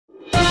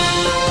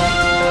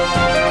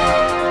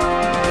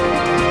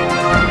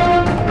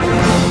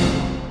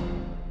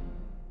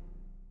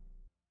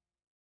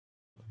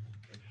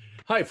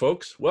Hi,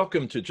 folks.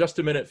 Welcome to Just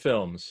a Minute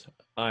Films.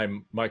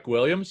 I'm Mike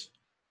Williams.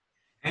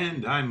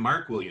 And I'm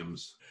Mark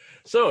Williams.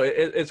 So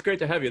it's great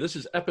to have you. This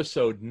is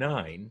episode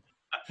 9.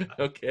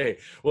 Okay.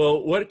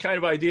 Well, what kind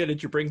of idea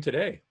did you bring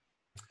today?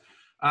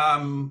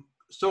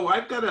 So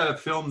I've got a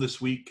film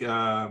this week. It's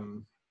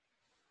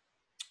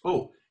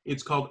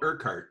called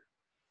Urquhart.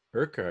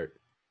 Urquhart.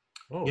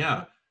 Oh,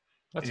 Yeah.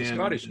 that's a And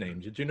Scottish name.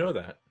 Did you know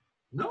that?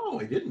 no,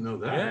 I didn't know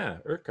that. Yeah,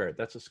 Urquhart.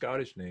 That's a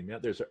Scottish name. Yeah,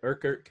 there's an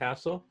Urquhart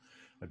Castle.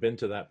 I've been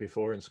to that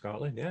before in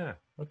Scotland. Yeah.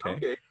 Okay.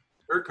 Okay.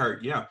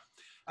 Urquhart, yeah.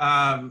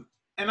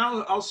 And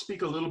I'll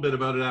speak a little bit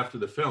about it after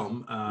the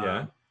film.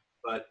 Yeah.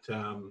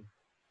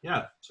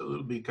 Yeah, so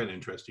it'll be kind of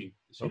interesting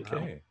to see how.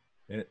 Okay.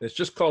 It's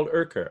just called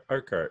Urquhart.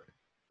 Urquhart.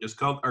 It's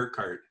called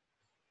Urquhart.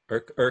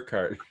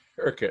 Urquhart.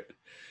 Urquhart.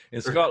 In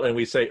Urquhart. Scotland,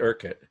 we say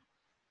Urquhart.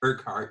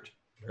 Urquhart.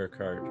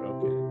 Urquhart.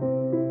 Okay.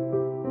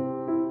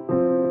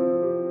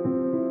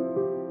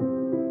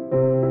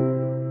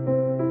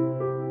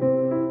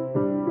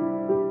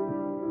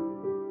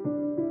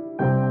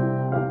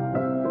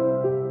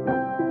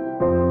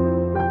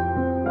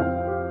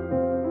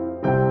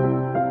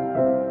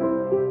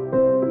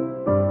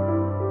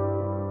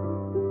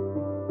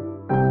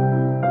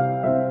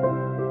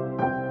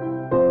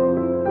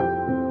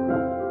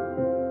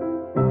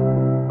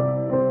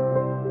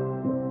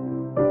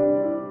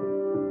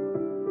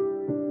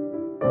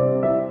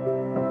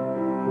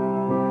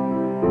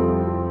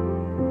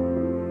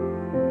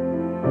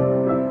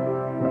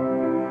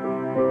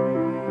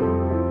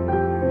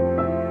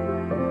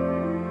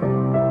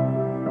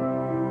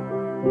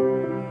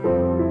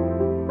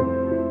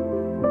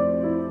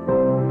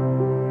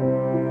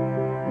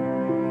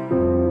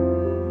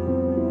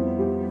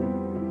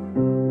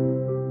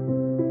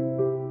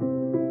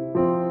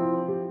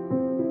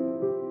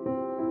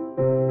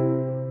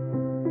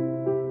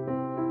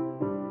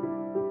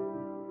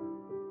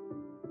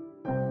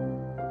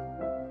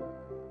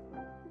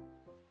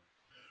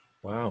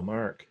 Wow,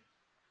 Mark.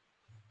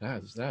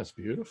 That's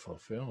beautiful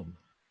film.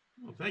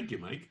 Well, thank you,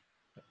 Mike.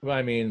 Well,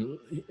 I mean,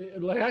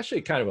 like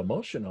actually kind of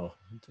emotional.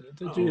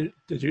 Did Oh,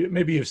 you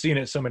maybe you've seen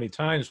it so many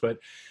times, but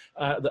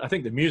I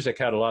think the music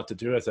had a lot to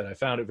do with it. I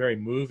found it very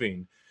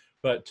moving.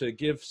 But to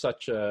give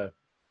such a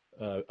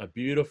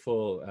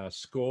beautiful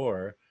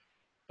score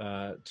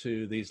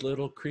to these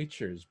little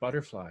creatures,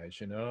 butterflies,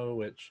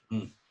 which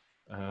mm,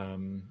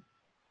 um,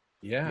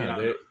 yeah,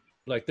 yeah.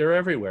 they're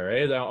everywhere,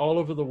 eh? They're all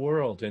over the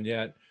world, and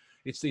yet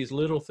it's these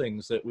little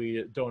things that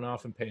we don't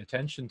often pay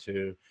attention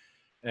to.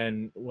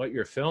 And what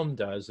your film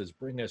does is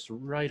bring us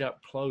right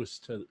up close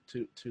to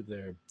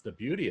the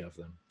beauty of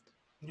them.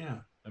 Yeah.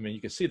 I mean,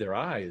 you can see their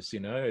eyes.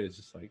 It's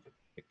just like,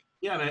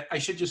 Yeah, and I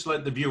should just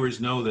let the viewers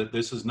know that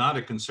this is not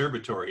a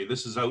conservatory.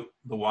 This is out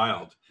in the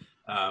wild.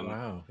 Um,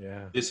 wow,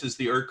 yeah, this is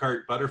the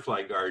Urquhart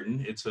Butterfly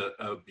Garden. It's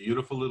a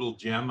beautiful little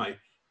gem I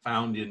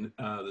found in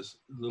this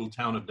little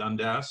town of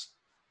Dundas,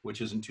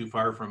 which isn't too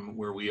far from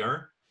where we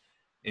are.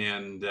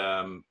 And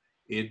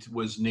it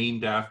was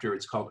named after,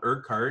 it's called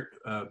Urquhart,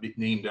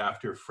 named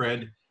after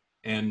Fred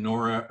and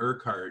Nora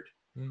Urquhart,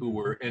 who mm,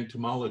 were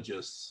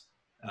entomologists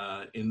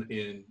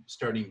in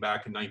starting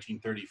back in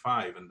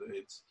 1935. And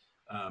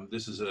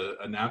this is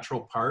a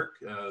natural park.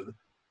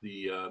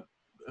 The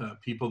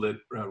people that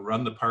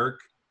run the park,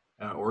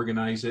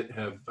 organize it,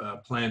 have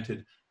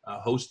planted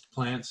host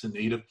plants and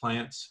native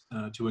plants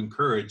to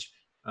encourage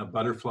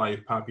butterfly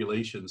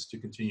populations to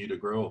continue to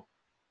grow.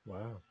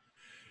 wow.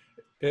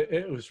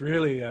 It was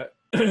really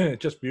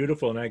just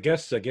beautiful. And I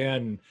guess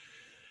again,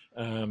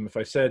 if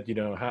I said,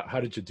 how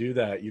did you do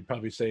that? You'd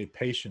probably say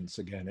patience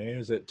again. Eh?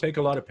 Does it take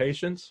a lot of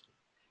patience?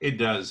 It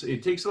does.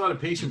 It takes a lot of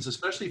patience,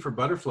 especially for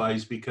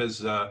butterflies, because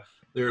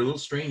they're little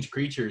strange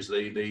creatures.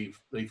 They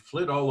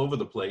flit all over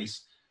the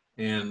place,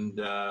 and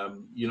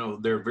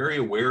they're very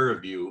aware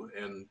of you.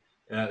 And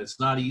it's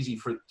not easy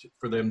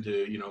for them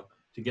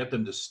to get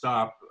them to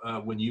stop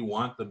when you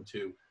want them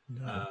to.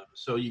 No.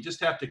 So you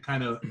just have to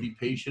kind of be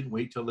patient,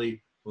 wait till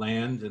they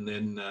land, and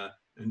then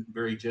and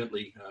very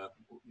gently,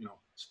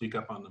 speak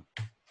up on them.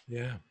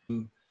 Yeah.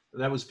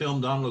 That was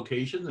filmed on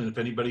location, and if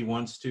anybody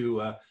wants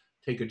to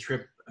take a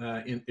trip,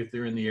 if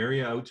they're in the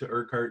area, out to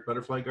Urquhart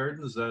Butterfly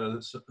Gardens,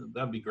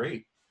 that'd be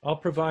great. I'll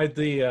provide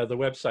the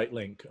website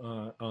link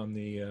on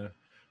the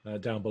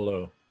down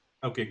below.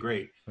 Okay,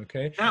 great.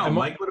 Okay. Now, And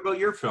Mike, what about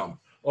your film?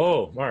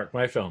 oh, Mark,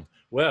 my film.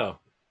 Well,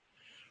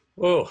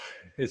 oh,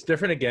 it's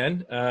different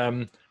again.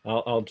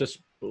 I'll just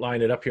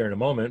line it up here in a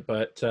moment,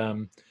 but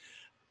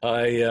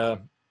I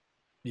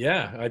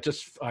yeah,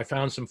 I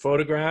found some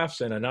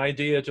photographs and an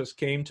idea just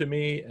came to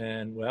me,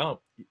 and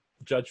well,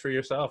 judge for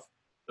yourself.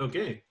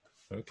 Okay.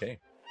 Okay.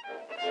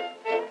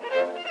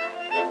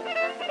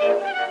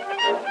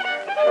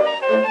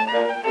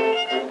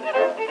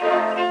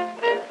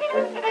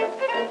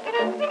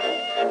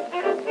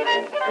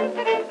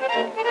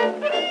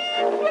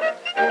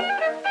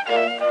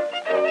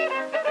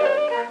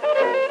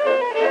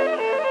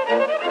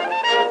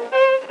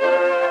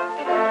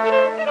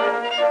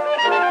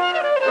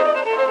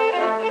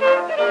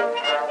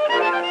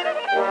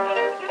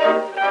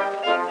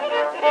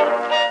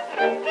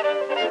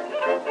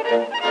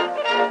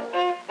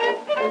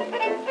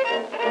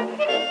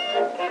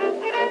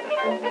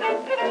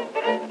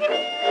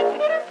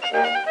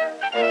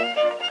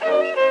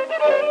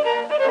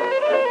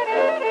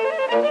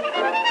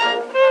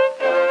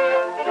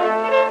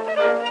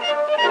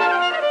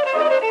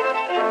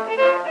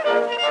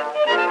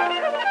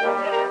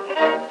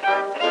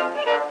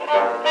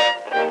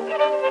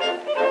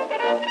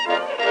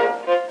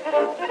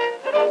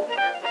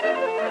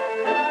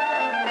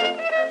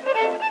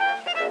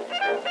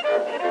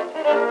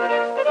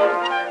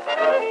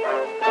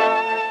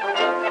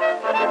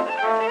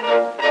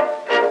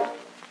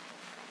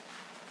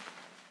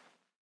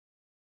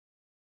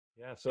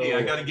 Yeah. Hey, I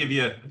So got to give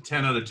you a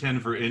 10 out of 10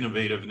 for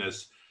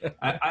innovativeness.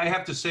 I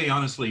have to say,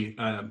 honestly,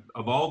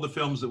 of all the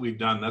films that we've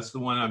done, that's the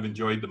one I've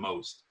enjoyed the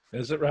most.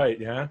 is it right?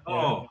 Yeah. Yeah.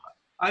 Oh,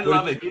 I What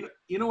love did it.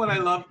 You know what I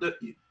love?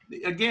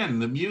 Again,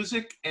 the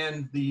music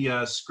and the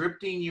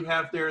scripting you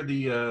have there,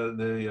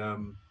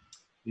 the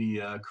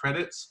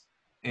credits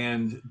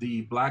and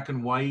the black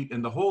and white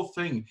and the whole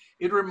thing.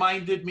 It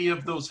reminded me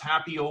of those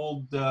happy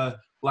old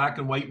black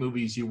and white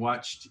movies you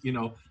watched. You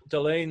know.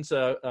 Delaine's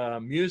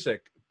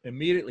music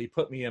immediately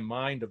put me in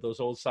mind of those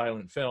old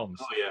silent Oh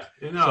films. yeah,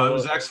 you know, it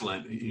was So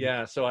excellent.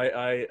 yeah, so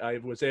I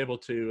was able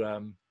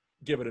to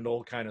give it an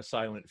old kind of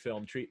silent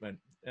film treatment,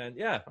 and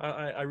yeah,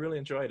 I really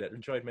enjoyed it.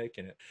 Enjoyed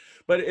making it.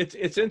 But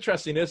it's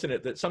interesting, isn't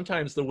it, that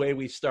sometimes the way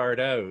we start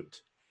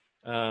out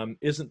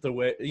isn't the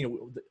way, you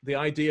know, the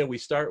idea we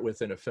start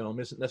with in a film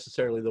isn't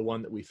necessarily the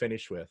one that we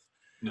finish with.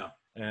 No.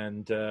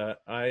 And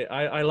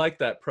I like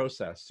that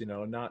process, you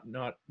know, not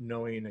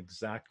knowing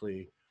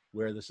exactly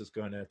where this is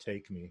going to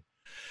take me.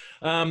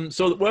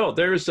 So, well,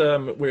 there's,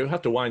 we'll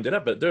have to wind it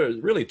up, but there are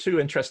really two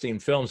interesting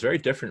films, very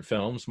different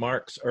films.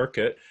 Mark's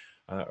Urquhart,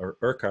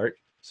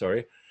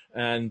 sorry,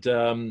 and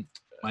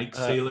Mike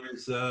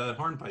Saylor's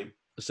Hornpipe.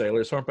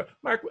 Sailor's Hornpipe.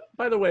 Mark,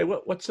 by the way,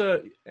 what's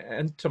a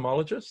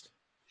entomologist?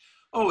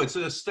 Oh, it's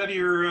a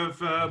studier of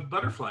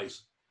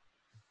butterflies.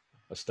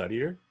 A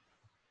studier?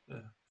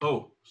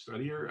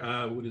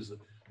 Studier. What is it?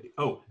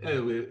 Oh,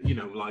 you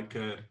know, like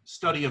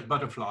study of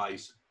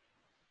butterflies.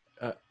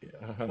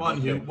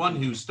 One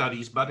who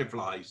studies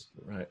butterflies.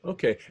 Right.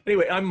 Okay.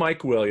 Anyway, I'm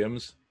Mike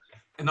Williams.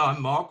 And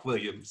I'm Mark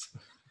Williams.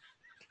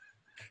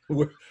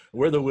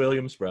 We're the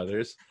Williams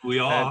brothers. We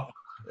are.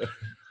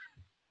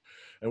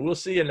 And we'll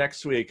see you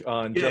next week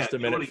on Just a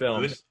Minute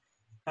Films. Good.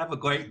 Have a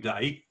great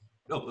day.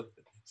 Oh, is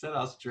that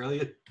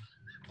Australia? It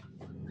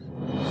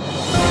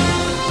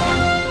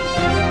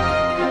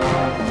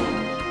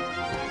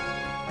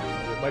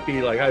might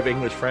be like I have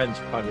English friends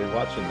probably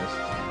watching this.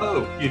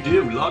 Oh, you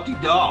do?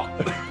 La-di-da.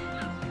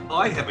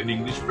 I have an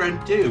English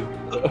friend too.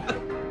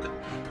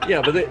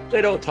 Yeah, but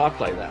they don't talk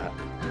like that.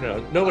 You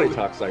know, nobody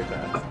talks like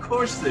that. Of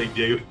course they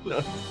do.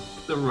 No.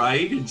 The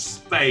rain in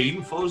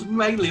Spain falls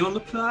mainly on the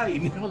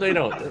plain. No, they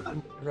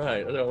don't.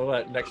 Right.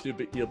 What, next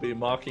you'll be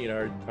mocking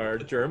our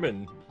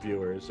German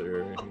viewers,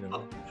 or you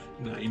know.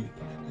 Nein.